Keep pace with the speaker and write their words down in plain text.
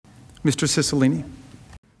Mr. Cicilline.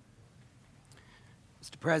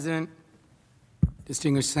 Mr. President,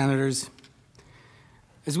 distinguished senators,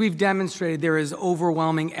 as we've demonstrated, there is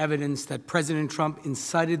overwhelming evidence that President Trump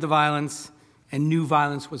incited the violence and knew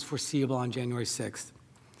violence was foreseeable on January 6th.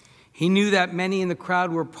 He knew that many in the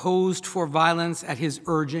crowd were posed for violence at his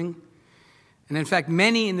urging. And in fact,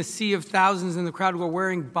 many in the sea of thousands in the crowd were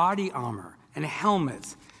wearing body armor and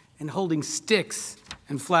helmets and holding sticks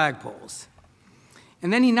and flagpoles.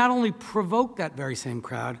 And then he not only provoked that very same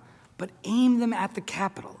crowd, but aimed them at the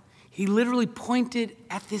Capitol. He literally pointed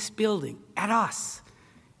at this building, at us,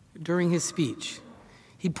 during his speech.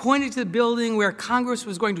 He pointed to the building where Congress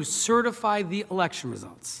was going to certify the election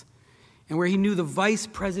results and where he knew the vice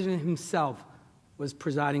president himself was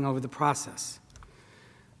presiding over the process.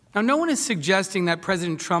 Now, no one is suggesting that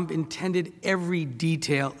President Trump intended every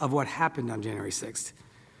detail of what happened on January 6th.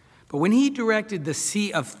 But when he directed the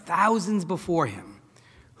sea of thousands before him,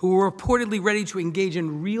 who were reportedly ready to engage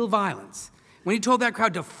in real violence, when he told that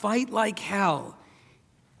crowd to fight like hell,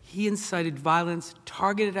 he incited violence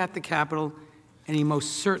targeted at the Capitol, and he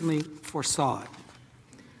most certainly foresaw it.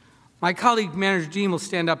 My colleague, Manager Dean, will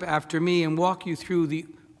stand up after me and walk you through the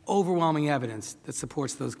overwhelming evidence that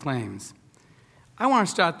supports those claims. I want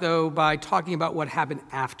to start, though, by talking about what happened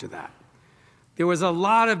after that. There was a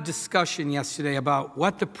lot of discussion yesterday about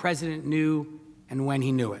what the president knew and when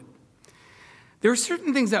he knew it. There are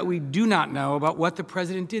certain things that we do not know about what the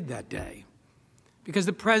president did that day, because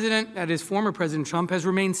the president, that is former President Trump, has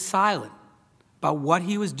remained silent about what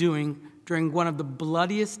he was doing during one of the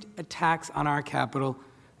bloodiest attacks on our Capitol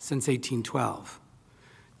since 1812.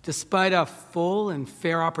 Despite a full and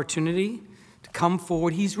fair opportunity to come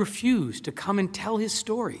forward, he's refused to come and tell his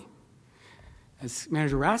story. As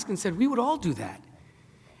Manager Raskin said, we would all do that.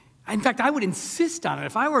 In fact, I would insist on it.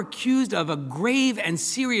 If I were accused of a grave and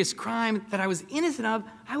serious crime that I was innocent of,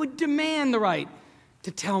 I would demand the right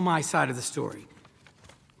to tell my side of the story.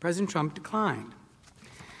 President Trump declined.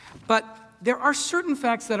 But there are certain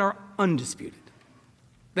facts that are undisputed,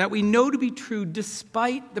 that we know to be true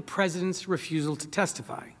despite the president's refusal to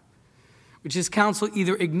testify, which his counsel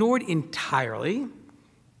either ignored entirely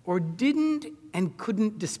or didn't and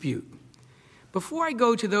couldn't dispute. Before I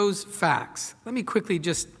go to those facts, let me quickly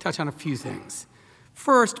just touch on a few things.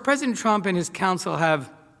 First, President Trump and his counsel have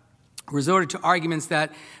resorted to arguments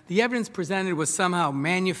that the evidence presented was somehow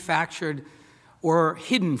manufactured or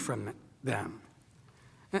hidden from them.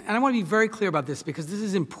 And I want to be very clear about this because this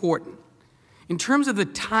is important. In terms of the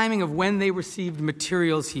timing of when they received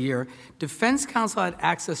materials here, defense counsel had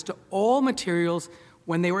access to all materials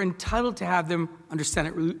when they were entitled to have them under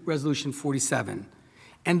Senate Resolution 47.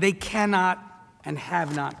 And they cannot and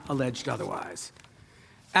have not alleged otherwise.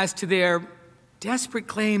 As to their desperate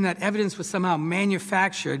claim that evidence was somehow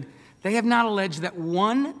manufactured, they have not alleged that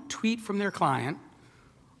one tweet from their client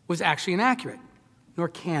was actually inaccurate, nor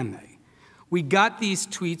can they. We got these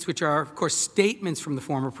tweets, which are, of course, statements from the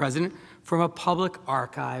former president, from a public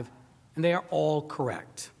archive, and they are all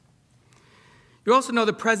correct. You also know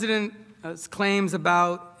the president's claims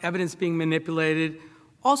about evidence being manipulated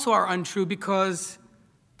also are untrue because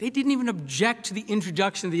they didn't even object to the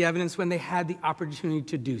introduction of the evidence when they had the opportunity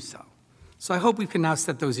to do so. So I hope we can now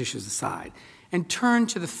set those issues aside and turn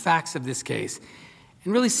to the facts of this case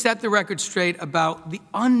and really set the record straight about the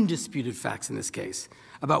undisputed facts in this case,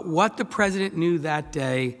 about what the president knew that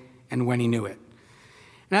day and when he knew it.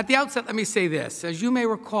 And at the outset, let me say this. As you may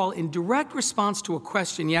recall, in direct response to a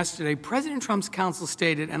question yesterday, President Trump's counsel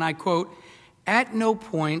stated, and I quote, "At no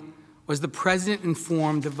point was the president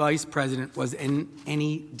informed the vice president was in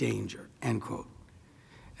any danger," end quote.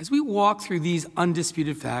 As we walk through these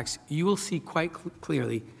undisputed facts, you will see quite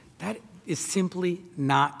clearly that is simply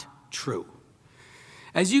not true.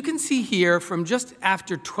 As you can see here, from just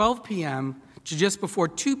after 12 p.m. to just before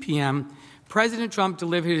 2 p.m., President Trump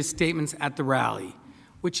delivered his statements at the rally,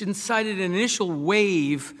 which incited an initial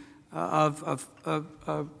wave of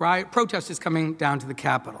protesters coming down to the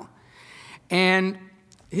Capitol. And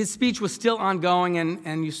his speech was still ongoing,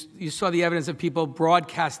 and you saw the evidence of people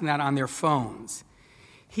broadcasting that on their phones.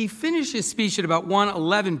 He finished his speech at about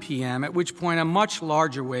 1:11 p.m., at which point a much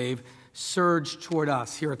larger wave surged toward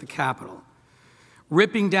us here at the Capitol,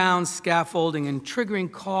 ripping down scaffolding and triggering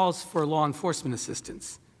calls for law enforcement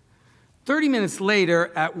assistance. 30 minutes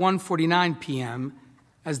later, at 1:49 p.m.,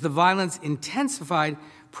 as the violence intensified,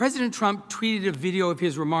 President Trump tweeted a video of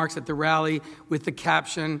his remarks at the rally with the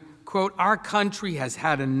caption, quote, "Our country has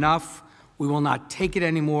had enough. We will not take it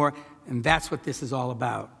anymore, and that's what this is all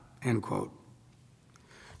about," end quote.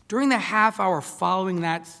 During the half hour following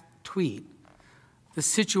that tweet, the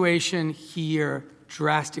situation here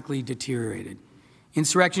drastically deteriorated.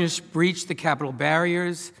 Insurrectionists breached the Capitol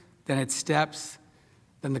barriers, then its steps,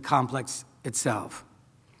 then the complex itself.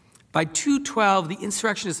 By 2:12, the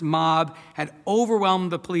insurrectionist mob had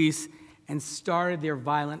overwhelmed the police and started their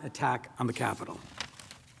violent attack on the Capitol.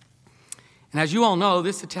 And as you all know,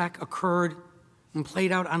 this attack occurred and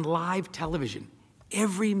played out on live television.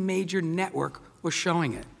 Every major network was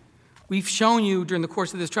showing it. We've shown you during the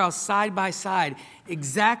course of this trial, side by side,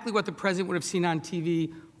 exactly what the president would have seen on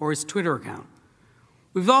TV or his Twitter account.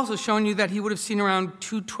 We've also shown you that he would have seen around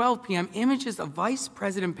 2:12 p.m. images of Vice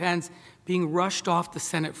President Pence being rushed off the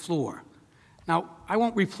Senate floor. Now, I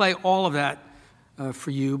won't replay all of that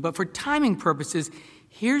for you, but for timing purposes,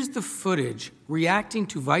 here's the footage reacting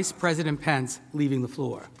to Vice President Pence leaving the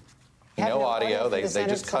floor. No audio. They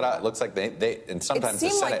just cut out. It looks like they and sometimes the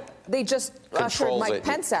Senate like they just ushered Mike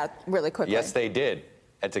Pence out really quickly. Yes, they did.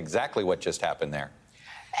 That's exactly what just happened there.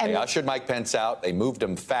 And they ushered Mike Pence out. They moved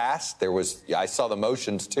him fast. I saw the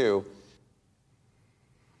motions too.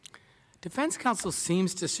 Defense counsel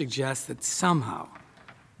seems to suggest that somehow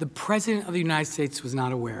the President of the United States was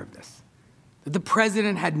not aware of this, that the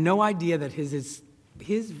President had no idea that his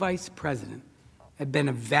Vice President had been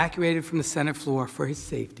evacuated from the Senate floor for his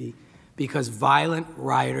safety because violent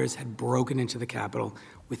rioters had broken into the Capitol,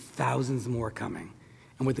 with thousands more coming,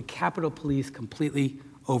 and with the Capitol Police completely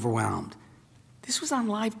overwhelmed. This was on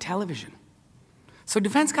live television. So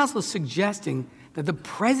defense counsel is suggesting that the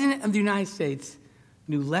President of the United States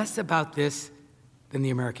knew less about this than the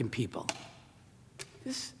American people.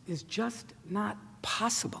 This is just not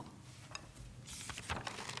possible.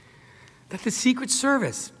 That the Secret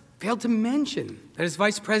Service failed to mention that his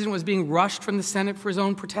vice president was being rushed from the Senate for his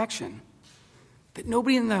own protection. That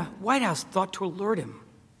nobody in the White House thought to alert him.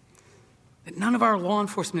 That none of our law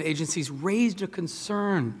enforcement agencies raised a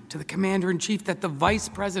concern to the commander-in-chief that the vice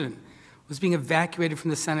president was being evacuated from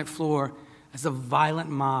the Senate floor as a violent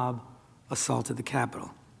mob assaulted the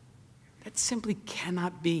Capitol. That simply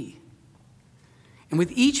cannot be. And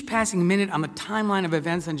with each passing minute on the timeline of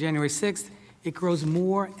events on January 6th, it grows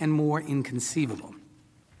more and more inconceivable.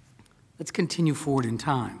 Let's continue forward in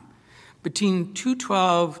time. Between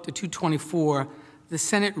 2:12 to 2:24, the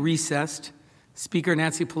Senate recessed. Speaker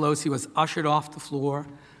Nancy Pelosi was ushered off the floor.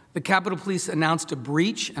 The Capitol Police announced a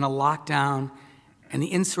breach and a lockdown, and the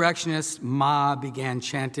insurrectionist mob began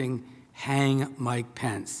chanting, "Hang Mike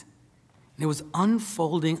Pence." And it was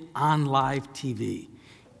unfolding on live TV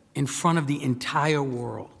in front of the entire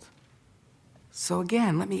world. So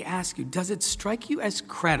again, let me ask you, does it strike you as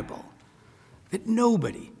credible that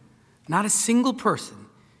nobody, not a single person,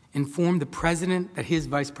 informed the president that his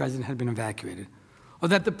vice president had been evacuated, or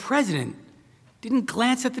that the president didn't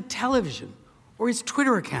glance at the television or his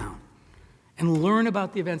Twitter account and learn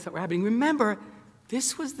about the events that were happening? Remember,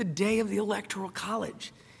 this was the day of the Electoral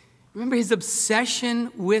College. Remember his obsession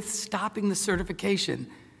with stopping the certification.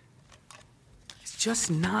 It's just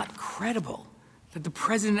not credible that the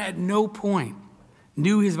president at no point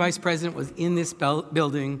knew his vice president was in this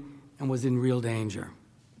building and was in real danger.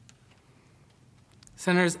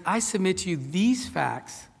 Senators, I submit to you these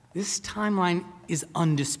facts. This timeline is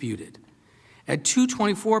undisputed. At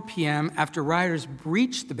 2:24 p.m., after rioters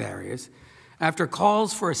breached the barriers, after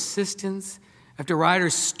calls for assistance, after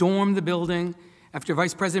rioters stormed the building, after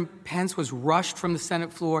Vice President Pence was rushed from the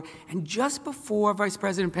Senate floor, and just before Vice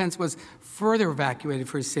President Pence was further evacuated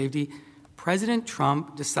for his safety, President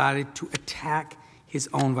Trump decided to attack his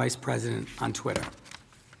own vice president on Twitter.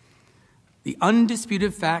 The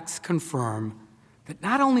undisputed facts confirm that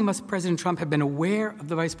not only must President Trump have been aware of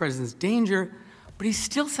the vice president's danger, but he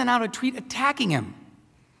still sent out a tweet attacking him,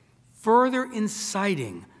 further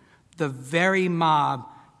inciting the very mob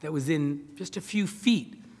that was in just a few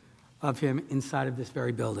feet of him inside of this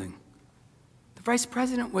very building. The vice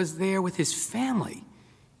president was there with his family.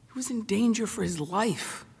 He was in danger for his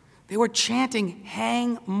life. They were chanting,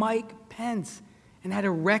 "Hang Mike Pence," and had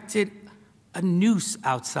erected a noose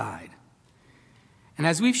outside. And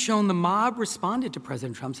as we've shown, the mob responded to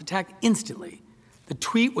President Trump's attack instantly. The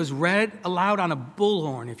tweet was read aloud on a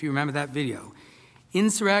bullhorn, if you remember that video.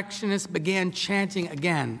 Insurrectionists began chanting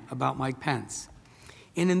again about Mike Pence.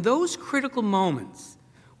 And in those critical moments,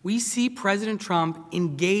 we see President Trump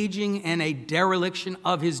engaging in a dereliction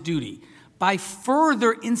of his duty by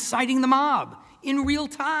further inciting the mob in real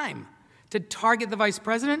time to target the vice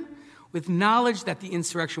president with knowledge that the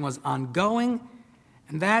insurrection was ongoing.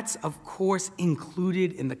 And that's, of course,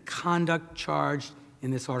 included in the conduct charged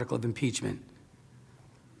in this article of impeachment.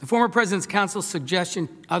 The former president's counsel's suggestion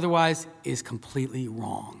otherwise is completely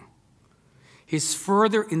wrong. His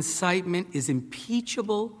further incitement is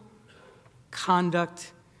impeachable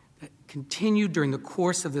conduct that continued during the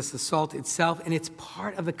course of this assault itself, and it's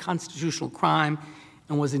part of the constitutional crime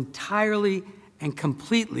and was entirely and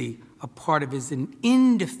completely a part of his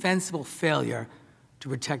indefensible failure to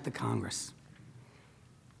protect the Congress.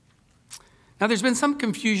 Now, there's been some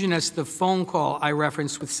confusion as to the phone call I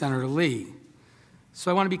referenced with Senator Lee,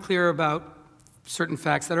 so I want to be clear about certain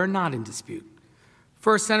facts that are not in dispute.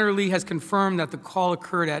 First, Senator Lee has confirmed that the call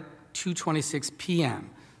occurred at 2:26 p.m.,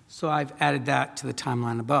 so I've added that to the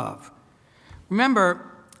timeline above. Remember,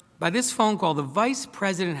 by this phone call, the Vice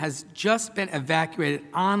President has just been evacuated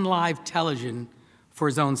on live television for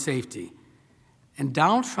his own safety. And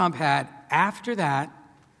Donald Trump had, after that,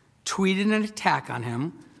 tweeted an attack on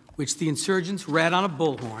him, which the insurgents read on a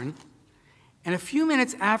bullhorn. And a few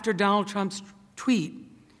minutes after Donald Trump's tweet,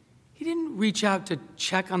 he didn't reach out to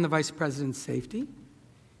check on the Vice President's safety.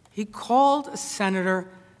 He called a senator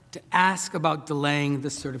to ask about delaying the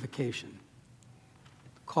certification.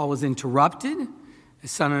 The call was interrupted.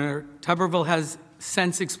 As Senator Tuberville has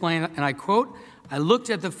since explained, and I quote, "I looked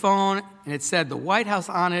at the phone and it said the White House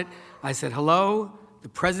on it. I said, hello. The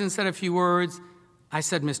president said a few words. I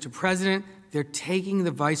said, Mr. President, they're taking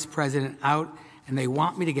the Vice President out and they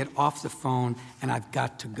want me to get off the phone and I've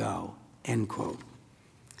got to go," end quote.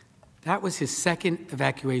 That was his second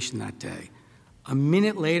evacuation that day. A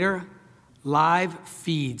minute later, live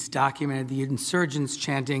feeds documented the insurgents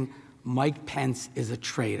chanting, "Mike Pence is a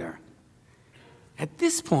traitor." At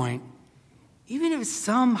this point, even if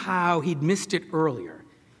somehow he'd missed it earlier,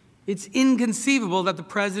 it's inconceivable that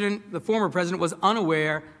the former president, was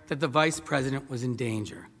unaware that the Vice President was in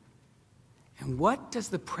danger. And what does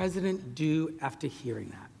the president do after hearing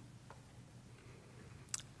that?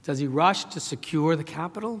 Does he rush to secure the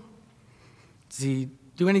Capitol? Does he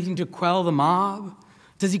do anything to quell the mob?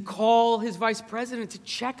 Does he call his Vice President to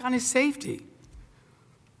check on his safety?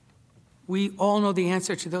 We all know the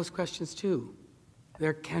answer to those questions too.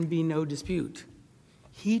 There can be no dispute.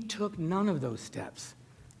 He took none of those steps,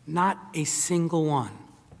 not a single one.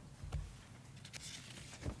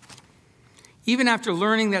 Even after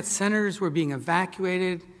learning that senators were being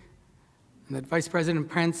evacuated and that Vice President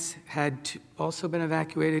Pence had also been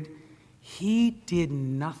evacuated, he did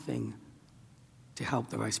nothing to help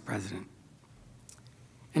the Vice President.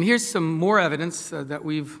 And here's some more evidence that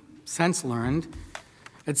we've since learned.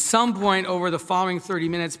 At some point over the following 30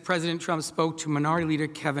 minutes, President Trump spoke to Minority Leader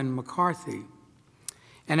Kevin McCarthy.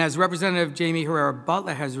 And as Representative Jamie Herrera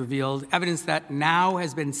Butler has revealed, evidence that now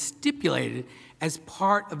has been stipulated as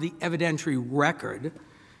part of the evidentiary record.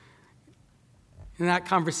 In that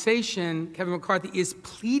conversation, Kevin McCarthy is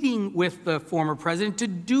pleading with the former president to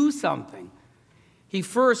do something. He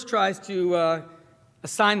first tries to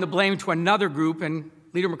assign the blame to another group, and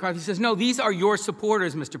Leader McCarthy says, "No, these are your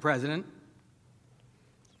supporters, Mr. President."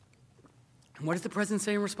 And what does the president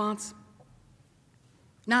say in response?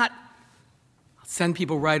 Not, "I'll send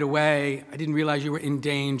people right away. I didn't realize you were in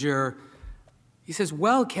danger." He says,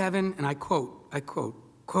 "Well, Kevin," and I quote,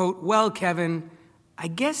 "Well, Kevin, I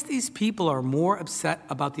guess these people are more upset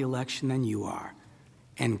about the election than you are,"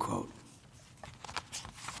 end quote.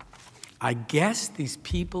 I guess these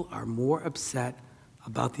people are more upset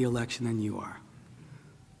about the election than you are.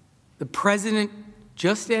 The president,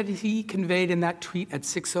 just as he conveyed in that tweet at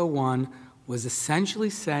 6:01, was essentially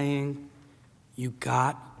saying, you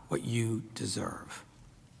got what you deserve.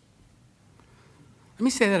 Let me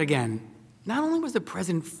say that again. Not only was the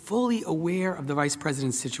president fully aware of the vice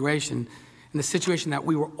president's situation and the situation that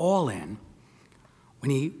we were all in when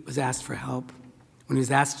he was asked for help, when he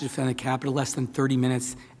was asked to defend the Capitol less than 30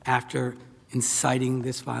 minutes after inciting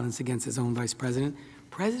this violence against his own vice president,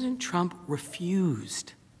 President Trump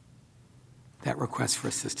refused that request for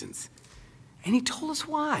assistance. And he told us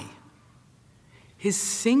why. His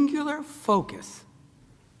singular focus,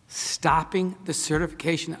 stopping the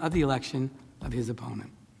certification of the election of his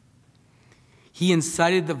opponent. He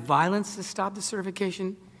incited the violence to stop the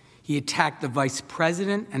certification. He attacked the vice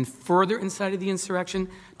president and further incited the insurrection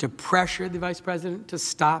to pressure the vice president to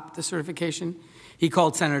stop the certification. He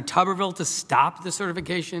called Senator Tuberville to stop the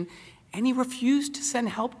certification, and he refused to send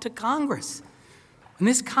help to Congress. And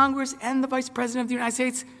this Congress and the Vice President of the United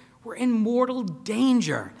States were in mortal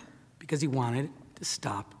danger because he wanted to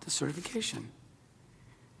stop the certification.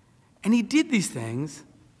 And he did these things,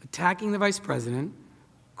 attacking the Vice President,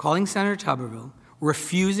 calling Senator Tuberville,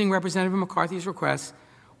 refusing Representative McCarthy's request,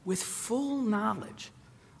 with full knowledge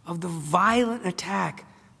of the violent attack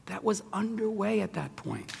that was underway at that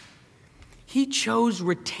point. He chose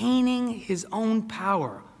retaining his own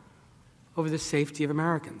power over the safety of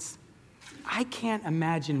Americans. I can't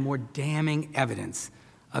imagine more damning evidence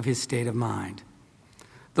of his state of mind.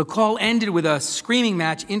 The call ended with a screaming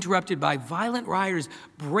match interrupted by violent rioters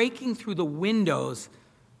breaking through the windows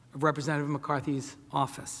of Representative McCarthy's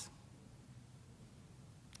office.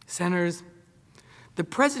 Senators, the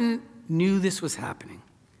president knew this was happening,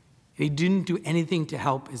 and he didn't do anything to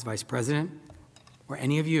help his vice president or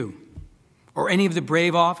any of you or any of the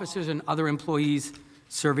brave officers and other employees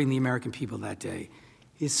serving the American people that day.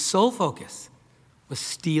 His sole focus was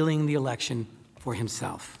stealing the election for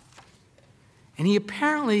himself. And he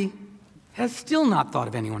apparently has still not thought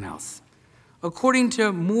of anyone else. According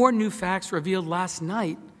to more new facts revealed last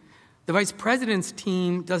night, the vice president's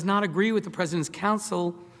team does not agree with the president's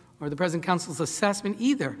counsel or the president's counsel's assessment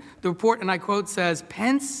either. The report, and I quote, says,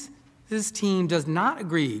 Pence's team does not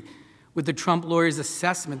agree with the Trump lawyer's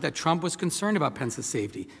assessment that Trump was concerned about Pence's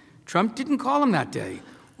safety. Trump didn't call him that day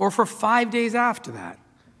or for 5 days after that.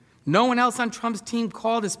 No one else on Trump's team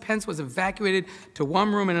called as Pence was evacuated to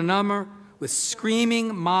one room in a number with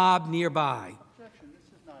screaming mob nearby. Objection, this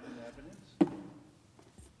is not in evidence.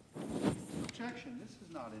 Objection, this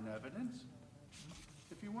is not in evidence.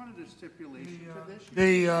 If you wanted a stipulation to this,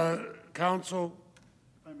 The council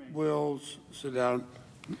will sit down.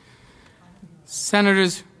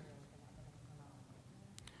 Senators,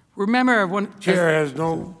 remember everyone. Chair has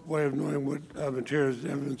no way of knowing what materials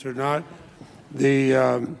evidence or not. The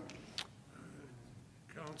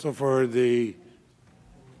counsel for the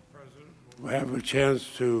president will have a chance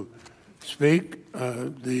to speak.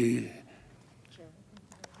 And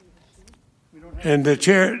the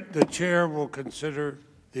chair will consider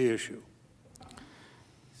the issue.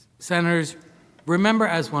 Senators, remember,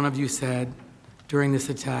 as one of you said during this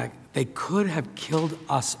attack, they could have killed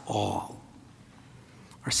us all.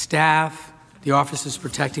 Our staff, the officers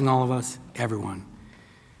protecting all of us, everyone.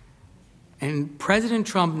 And President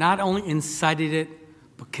Trump not only incited it,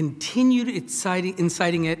 but continued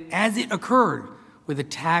inciting it as it occurred with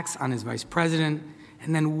attacks on his vice president,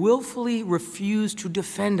 and then willfully refused to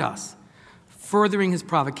defend us, furthering his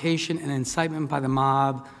provocation and incitement by the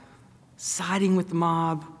mob, siding with the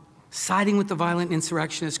mob, siding with the violent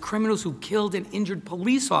insurrectionists, criminals who killed and injured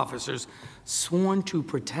police officers sworn to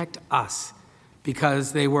protect us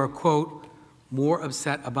because they were, quote, more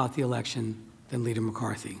upset about the election than Leader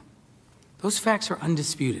McCarthy. Those facts are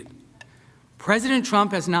undisputed. President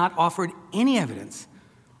Trump has not offered any evidence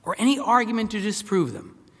or any argument to disprove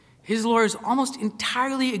them. His lawyers almost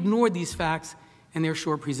entirely ignored these facts in their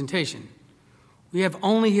short presentation. We have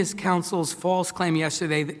only his counsel's false claim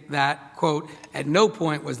yesterday that, quote, at no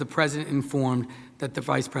point was the president informed that the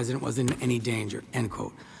vice president was in any danger, end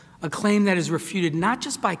quote. A claim that is refuted not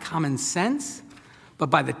just by common sense, but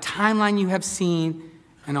by the timeline you have seen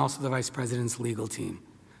and also the vice president's legal team.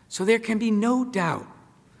 So there can be no doubt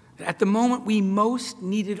that at the moment we most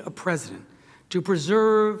needed a president to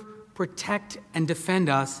preserve, protect, and defend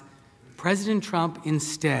us, President Trump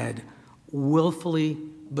instead willfully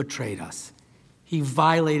betrayed us. He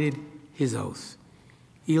violated his oath.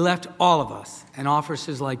 He left all of us and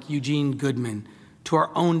officers like Eugene Goodman to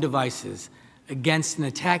our own devices against an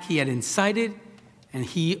attack he had incited and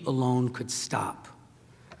he alone could stop.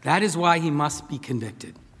 That is why he must be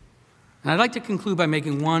convicted. And I'd like to conclude by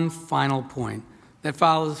making one final point that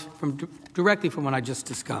follows directly from what I just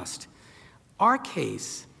discussed. Our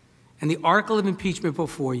case and the article of impeachment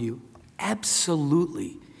before you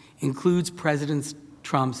absolutely includes President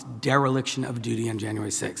Trump's dereliction of duty on January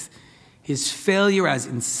 6th. His failure as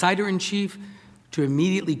inciter-in-chief to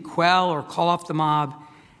immediately quell or call off the mob,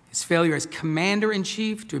 his failure as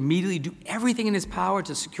commander-in-chief to immediately do everything in his power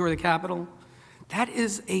to secure the Capitol, that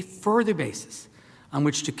is a further basis on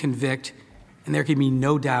which to convict, and there can be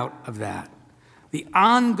no doubt of that. The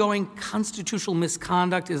ongoing constitutional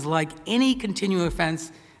misconduct is like any continuing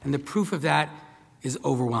offense, and the proof of that is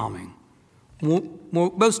overwhelming.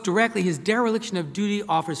 Most directly, his dereliction of duty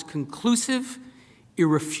offers conclusive,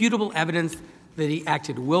 irrefutable evidence that he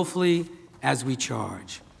acted willfully as we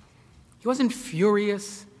charge. He wasn't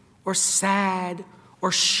furious or sad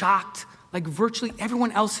or shocked like virtually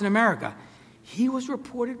everyone else in America. He was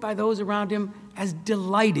reported by those around him as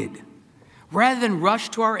delighted. Rather than rush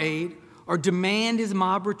to our aid or demand his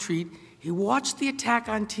mob retreat, he watched the attack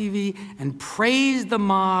on TV and praised the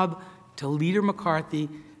mob to Leader McCarthy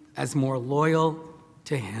as more loyal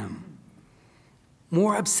to him,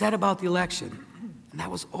 more upset about the election, and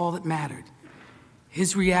that was all that mattered.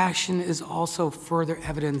 His reaction is also further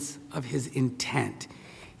evidence of his intent.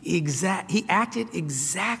 He acted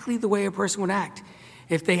exactly the way a person would act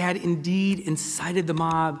if they had indeed incited the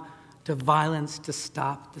mob to violence to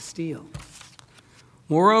stop the steal.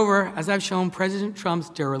 Moreover, as I've shown, President Trump's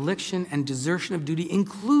dereliction and desertion of duty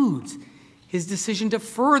includes his decision to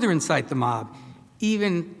further incite the mob,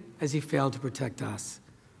 even as he failed to protect us.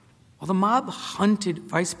 While the mob hunted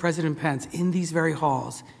Vice President Pence in these very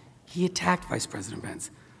halls, he attacked Vice President Pence.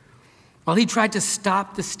 While he tried to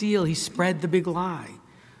stop the steal, he spread the big lie.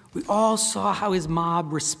 We all saw how his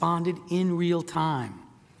mob responded in real time.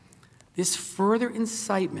 This further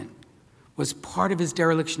incitement was part of his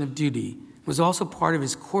dereliction of duty, was also part of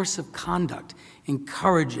his course of conduct,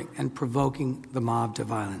 encouraging and provoking the mob to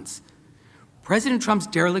violence. President Trump's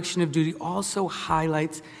dereliction of duty also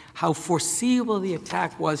highlights how foreseeable the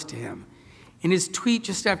attack was to him. In his tweet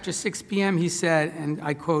just after 6 p.m., he said, and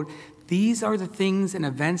I quote, "These are the things and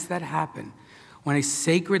events that happen when a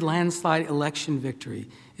sacred landslide election victory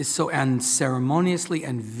is so unceremoniously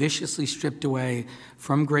and viciously stripped away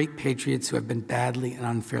from great patriots who have been badly and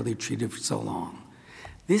unfairly treated for so long."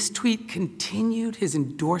 This tweet continued his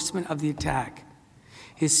endorsement of the attack,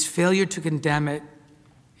 his failure to condemn it,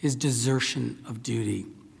 his desertion of duty.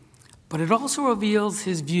 But it also reveals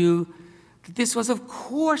his view that this was, of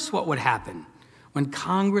course, what would happen when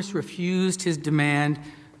Congress refused his demand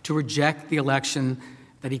to reject the election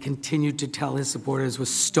that he continued to tell his supporters was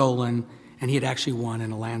stolen and he had actually won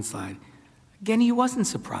in a landslide. Again, he wasn't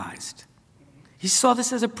surprised. He saw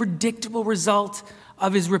this as a predictable result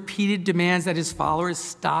of his repeated demands that his followers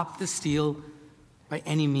stop the steal by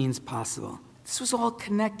any means possible. This was all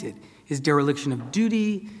connected. His dereliction of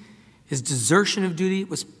duty, his desertion of duty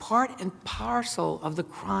was part and parcel of the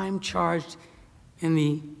crime charged in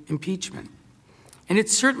the impeachment. And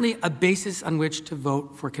it's certainly a basis on which to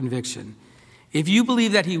vote for conviction. If you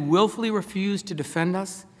believe that he willfully refused to defend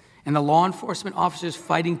us and the law enforcement officers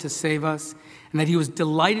fighting to save us, and that he was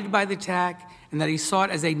delighted by the attack, and that he saw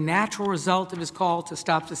it as a natural result of his call to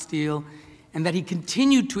stop the steal, and that he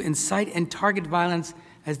continued to incite and target violence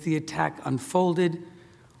as the attack unfolded,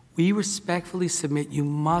 we respectfully submit you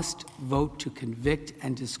must vote to convict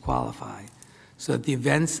and disqualify so that the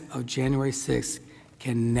events of January 6th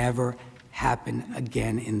can never happen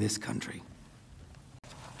again in this country.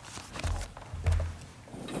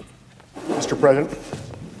 Mr. President.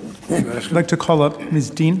 I'd like to call up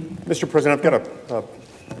Ms. Dean. Mr. President, I've got a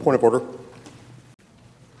point of order.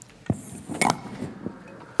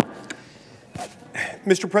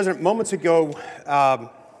 Mr. President, moments ago,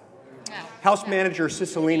 House Manager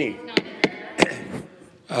Cicilline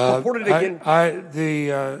reported again.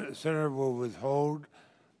 The senator will withhold.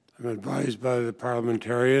 I'm advised by the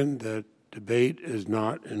parliamentarian that debate is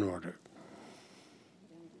not in order.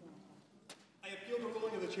 I appeal the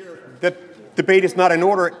ruling of the chair that debate is not in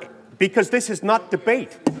order because this is not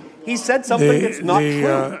debate. He said something that's not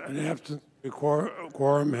true. The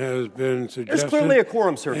quorum has been suggested. There's clearly a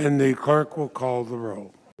quorum, sir. And the clerk will call the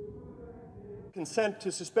roll. Consent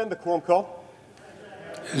to suspend the quorum call.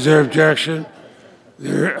 Is there objection?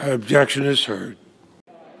 Their objection is heard.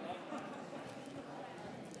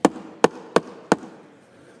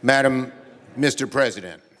 Mr.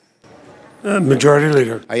 President. Majority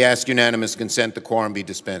Leader. I ask unanimous consent the quorum be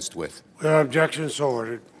dispensed with. Without objection, so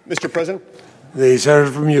ordered. Mr. President. The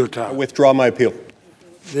senator from Utah. I withdraw my appeal.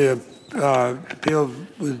 The appeal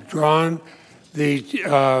withdrawn. The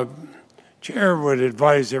chair would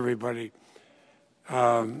advise everybody.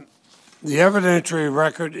 The evidentiary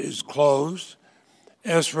record is closed.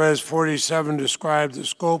 S-Res 47 described the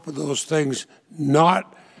scope of those things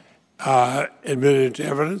not admitted into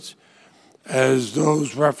evidence as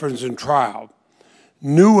those referenced in trial.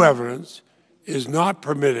 New evidence is not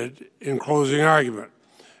permitted in closing argument.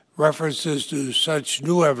 References to such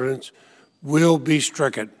new evidence will be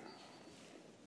stricken.